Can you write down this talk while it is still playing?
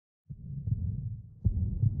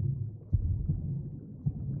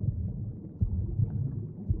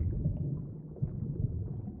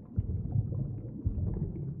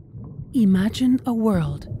Imagine a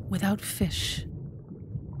world without fish.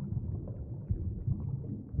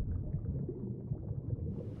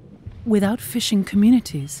 Without fishing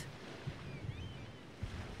communities.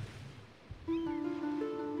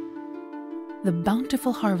 The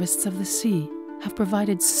bountiful harvests of the sea have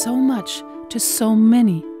provided so much to so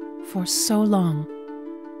many for so long.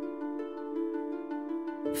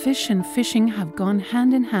 Fish and fishing have gone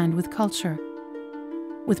hand in hand with culture,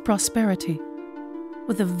 with prosperity,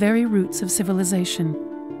 with the very roots of civilization.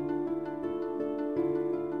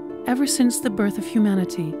 Ever since the birth of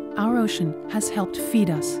humanity, our ocean has helped feed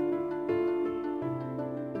us.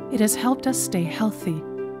 It has helped us stay healthy.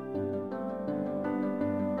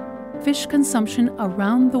 Fish consumption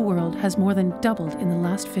around the world has more than doubled in the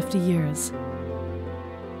last 50 years.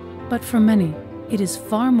 But for many, it is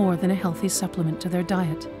far more than a healthy supplement to their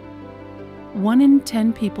diet. 1 in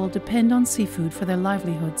 10 people depend on seafood for their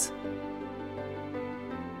livelihoods.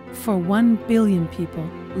 For 1 billion people,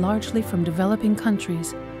 largely from developing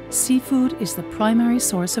countries, seafood is the primary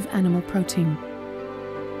source of animal protein.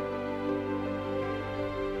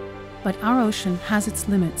 But our ocean has its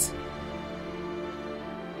limits.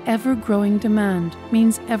 Ever-growing demand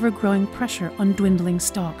means ever-growing pressure on dwindling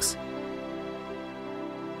stocks.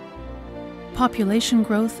 Population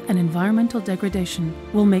growth and environmental degradation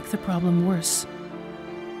will make the problem worse.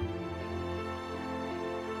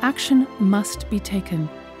 Action must be taken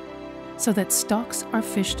so that stocks are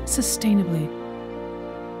fished sustainably.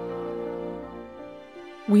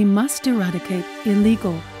 We must eradicate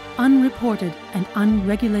illegal, unreported and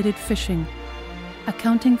unregulated fishing,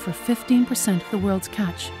 accounting for 15% of the world's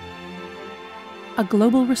catch. A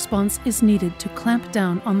global response is needed to clamp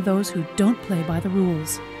down on those who don't play by the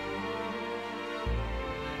rules.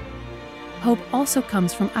 Hope also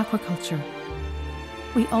comes from aquaculture.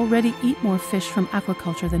 We already eat more fish from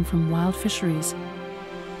aquaculture than from wild fisheries.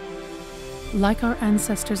 Like our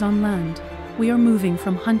ancestors on land, we are moving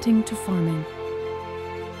from hunting to farming.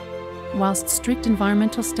 Whilst strict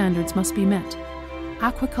environmental standards must be met,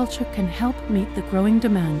 aquaculture can help meet the growing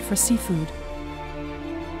demand for seafood.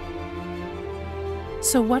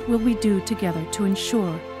 So what will we do together to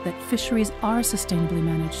ensure that fisheries are sustainably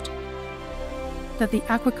managed, that the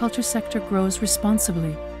aquaculture sector grows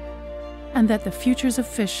responsibly, and that the futures of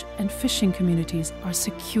fish and fishing communities are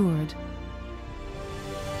secured?